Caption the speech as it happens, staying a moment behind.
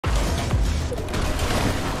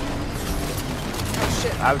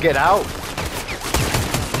I'm getting out.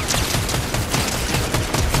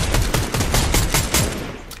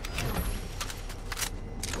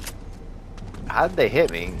 How did they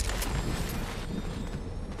hit me?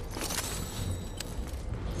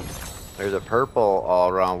 There's a purple all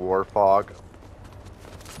around Warfog.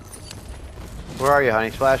 Where are you,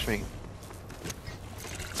 honey? Splash me.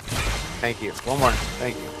 Thank you. One more.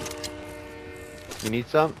 Thank you. You need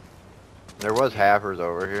some? There was halfers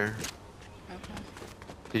over here. Okay.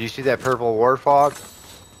 Did you see that purple Warfog?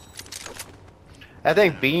 I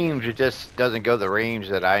think beams, it just doesn't go the range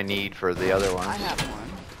that I need for the other ones. I have one.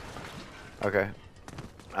 Okay.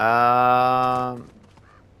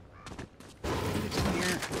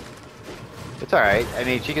 Here. It's alright. I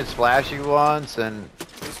mean, she can splash you once and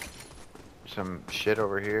some shit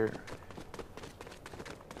over here.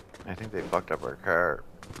 I think they fucked up our car.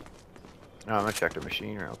 No, I'm gonna check the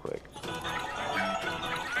machine real quick.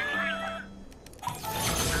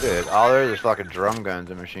 Dude, all there is fucking drum guns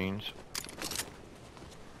and machines.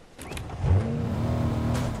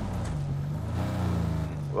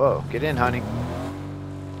 Whoa, get in, honey.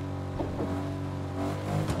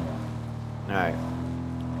 Alright.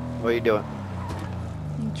 What are you doing?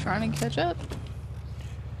 I'm trying to catch up.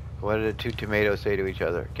 What did two tomatoes say to each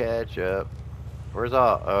other? Catch up. Where's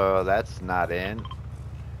all? Oh, that's not in.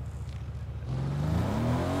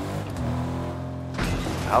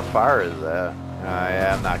 How far is that? Oh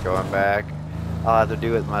yeah, I'm not going back. I'll have to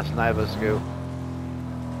do it with my sniper scoop.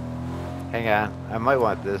 Hang on, I might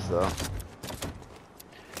want this though.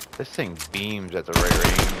 This thing beams at the right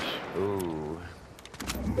range. Ooh.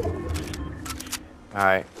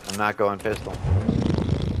 Alright, I'm not going pistol.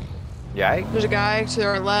 Yeah? There's a guy to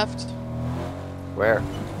our left. Where?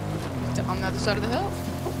 On the other side of the hill.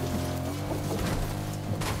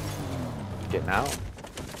 Getting out?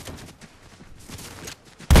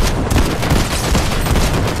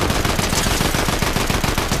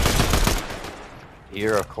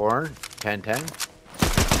 Ear of corn? 10-10?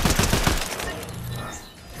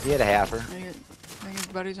 He had a halfer. I think his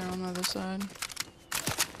buddies are on the other side.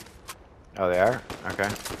 Oh, they are? Okay.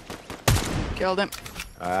 Killed him.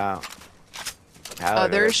 Wow.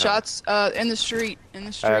 There's shots in the street. In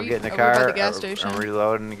the street. I'm getting the over car. by the gas station. I'm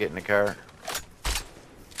reloading and getting the car.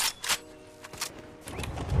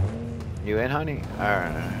 You in, honey?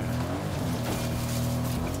 Alright.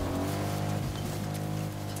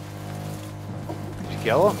 Did you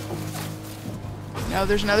kill him? No,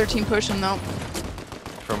 there's another team pushing though.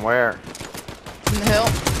 From where? From the hill.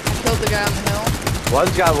 I killed the guy on the hill.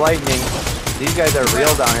 One's got lightning. These guys are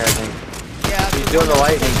real down here, I think. Yeah. He's doing the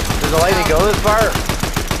lightning. Does the lightning go this far?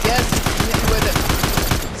 Yes, hit me with it.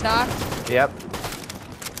 It's knocked. Yep.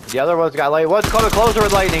 The other one's got lightning. One's coming closer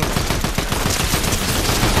with lightning.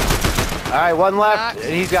 Alright, one left,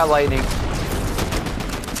 and he's got lightning.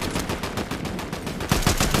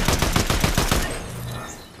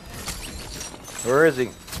 Where is he?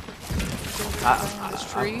 This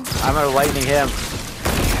tree. I'm gonna lightning him.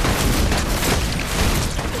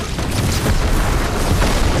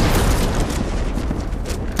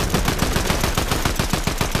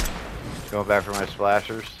 Going back for my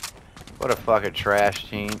splashers. What a fucking trash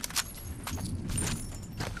team.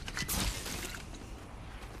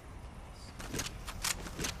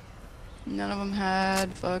 None of them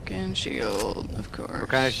had fucking shield, of course. What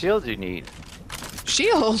kind of shield do you need?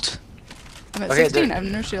 Shield? I'm at Okay, 16, I have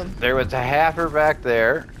no shield. There was a halfer back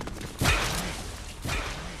there.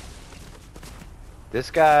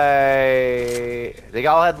 This guy... They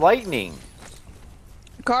all had lightning.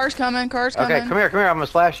 Car's coming, car's coming. Okay, come here, I'm gonna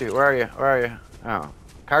splash you. Where are you? Where are you? Oh.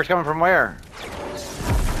 Car's coming from where?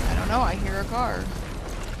 I don't know, I hear a car.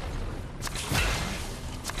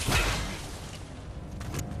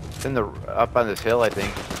 It's in the... up on this hill, I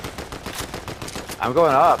think. I'm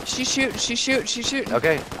going up. She's shooting.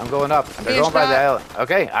 Okay, I'm going up. They're going by the island.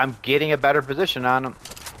 Okay, I'm getting a better position on them.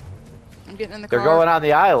 I'm getting in the They're car. going on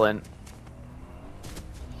the island.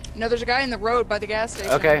 No, there's a guy in the road by the gas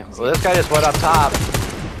station. Okay, well this guy just went up top.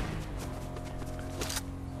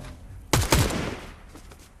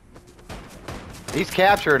 He's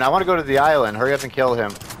captured, and I want to go to the island. Hurry up and kill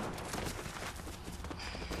him.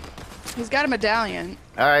 He's got a medallion.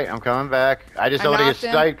 Alright, I'm coming back. I just don't want to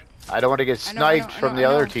get sniped. I don't want to get sniped from the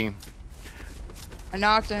other team. I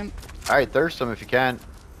knocked him. Alright, thirst him if you can.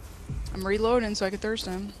 I'm reloading so I can thirst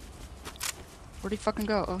him. Where'd he fucking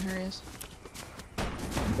go? Oh, here he is.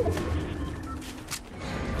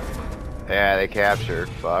 Yeah, they captured.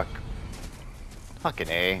 Fuck. Fucking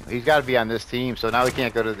A. He's got to be on this team, so now we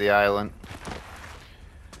can't go to the island.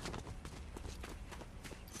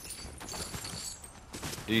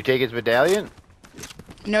 Did you take his medallion?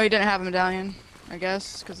 No, he didn't have a medallion. I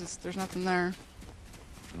guess, because there's nothing there.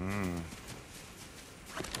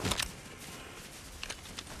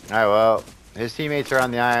 Alright, well, his teammates are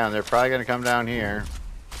on the island. They're probably gonna come down here.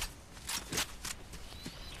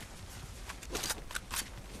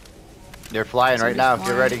 They're flying right now.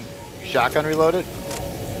 Get ready. Shotgun reloaded.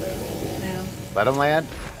 Yeah. Let them land.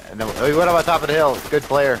 And then he went up on top of the hill. Good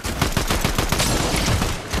player.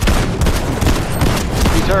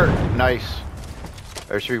 He's hurt. Nice.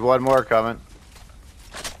 There should be one more coming.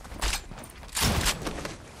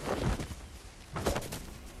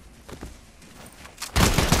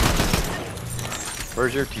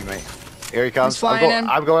 Where's your teammate? Here he comes.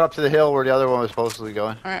 I'm going up to the hill where the other one was supposed to be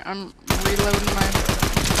going. Alright, I'm reloading my...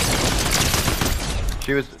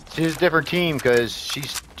 She's a different team because she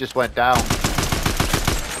just went down.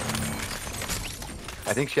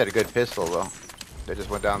 I think she had a good pistol though. They just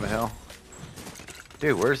went down the hill.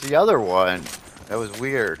 Dude, where's the other one? That was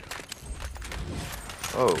weird.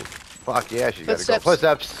 Oh, fuck yeah, she's gotta go.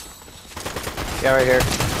 Footsteps. Yeah, right here.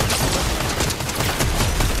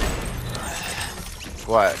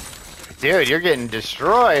 What? Dude, you're getting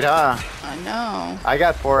destroyed, huh? I know. I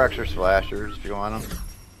got 4 extra slashers if you want them.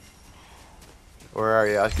 Where are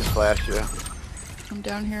you? I can flash you. I'm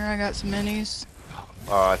down here. I got some minis.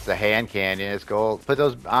 Oh, it's the hand canyon. It's gold. Put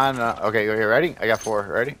those on. Okay, you ready? I got 4.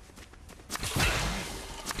 Ready?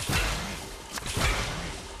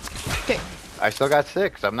 Okay. I still got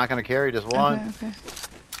 6. I'm not going to carry just one. Okay, okay.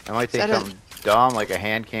 I might take something dumb like a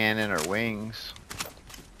hand cannon or wings.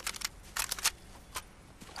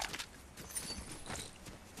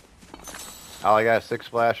 Oh, I got 6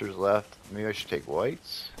 splashers left. Maybe I should take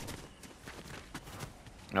whites.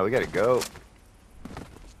 No, we gotta go.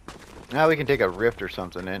 Now we can take a rift or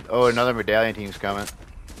something in. Oh, another medallion team's coming.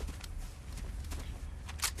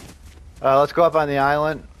 Let's go up on the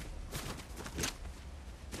island.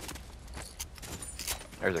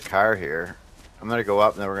 There's a car here. I'm gonna go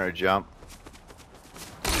up and then we're gonna jump.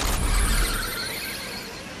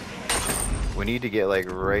 We need to get like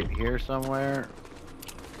right here somewhere.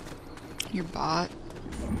 Your bot.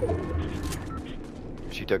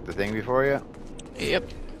 She took the thing before you? Yep.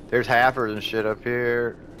 There's halfers and shit up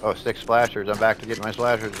here. Oh, 6 splashers. I'm back to get my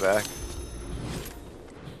splashers back.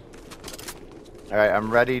 Alright,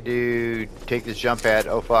 I'm ready to take this jump pad.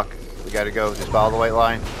 Oh fuck. We gotta go. Just follow the white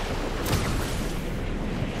line.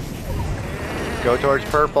 Go towards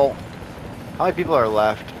purple. How many people are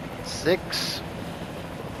left? 6?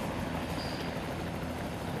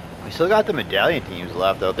 We still got the medallion teams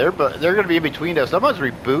left though. They're gonna be in between us. Someone's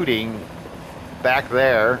rebooting back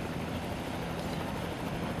there.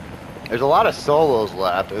 There's a lot of solos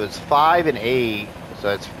left. It was 5 and 8, so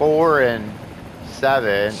it's 4 and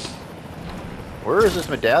 7. Where is this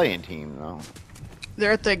medallion team though?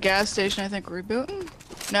 They're at the gas station, I think, rebooting?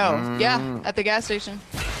 No, yeah, at the gas station.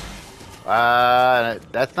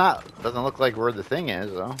 That's not, doesn't look like where the thing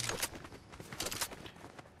is though.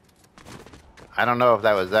 I don't know if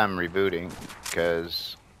that was them rebooting,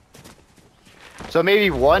 because... So maybe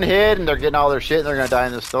one hit and they're getting all their shit and they're gonna die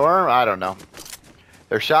in the storm? I don't know.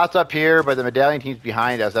 There's shots up here, but the medallion team's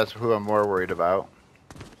behind us. That's who I'm more worried about.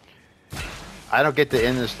 I don't get the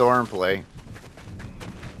in the storm play.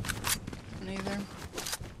 Neither.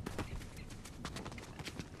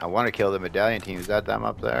 I want to kill the medallion team. Is that them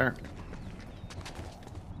up there?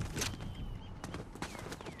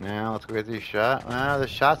 Now let's go get these shots. Ah, the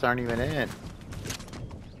shots aren't even in.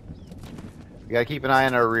 We gotta keep an eye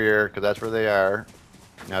on our rear, because that's where they are.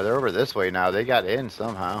 Now they're over this way now. They got in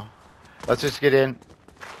somehow. Let's just get in.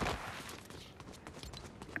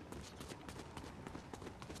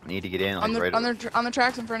 Need to get in. Like, on the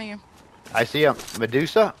tracks in front of you. I see him.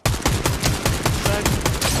 Medusa.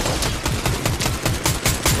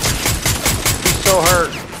 He's so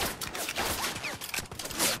hurt.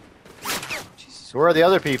 Jesus. Where are the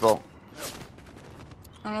other people?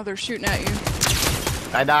 I don't know. They're shooting at you.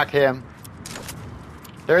 I knocked him.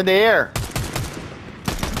 They're in the air.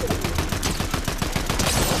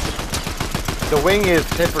 The wing is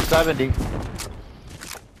hit for 70.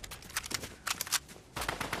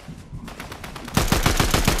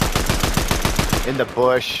 In the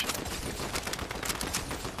bush.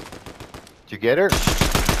 Did you get her?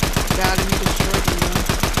 Got him. He destroyed him.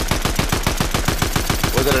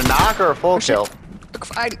 Was it a knock or a full kill?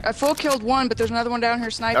 I full killed one, but there's another one down here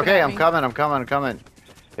sniping. Okay, at I'm me. coming.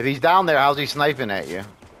 If he's down there, how's he sniping at you?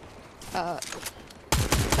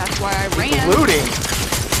 That's why I ran. He's looting.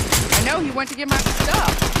 I know, he went to get my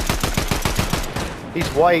stuff. He's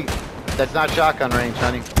white. That's not shotgun range,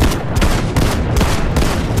 honey.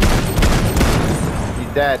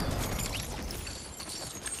 He's dead.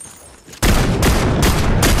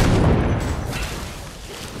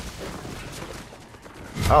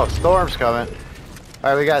 Oh, storm's coming.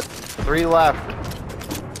 Alright, we got 3 left.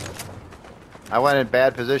 I went in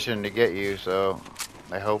bad position to get you, so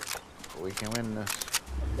I hope we can win this.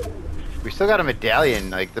 We still got a medallion.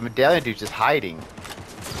 Like, the medallion dude's just hiding.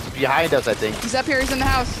 He's behind us, I think. He's up here. He's in the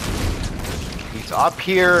house. He's up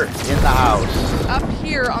here in the house. Up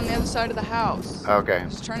here on the other side of the house. Okay.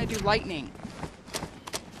 He's trying to do lightning.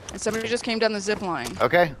 And somebody just came down the zip line.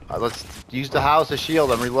 Okay, let's use the house as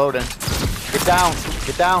shield. I'm reloading. Get down.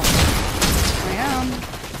 Get down. I am.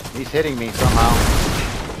 He's hitting me somehow.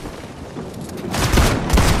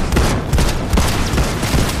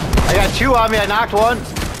 I got 2 on me. I knocked 1.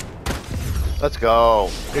 Let's go.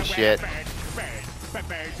 Good shit.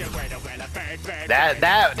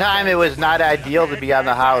 That time it was not ideal to be on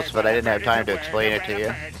the house, but I didn't have time to explain it to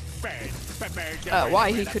you.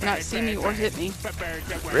 Why? He could not see me or hit me.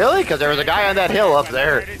 Really? Because there was a guy on that hill up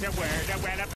there.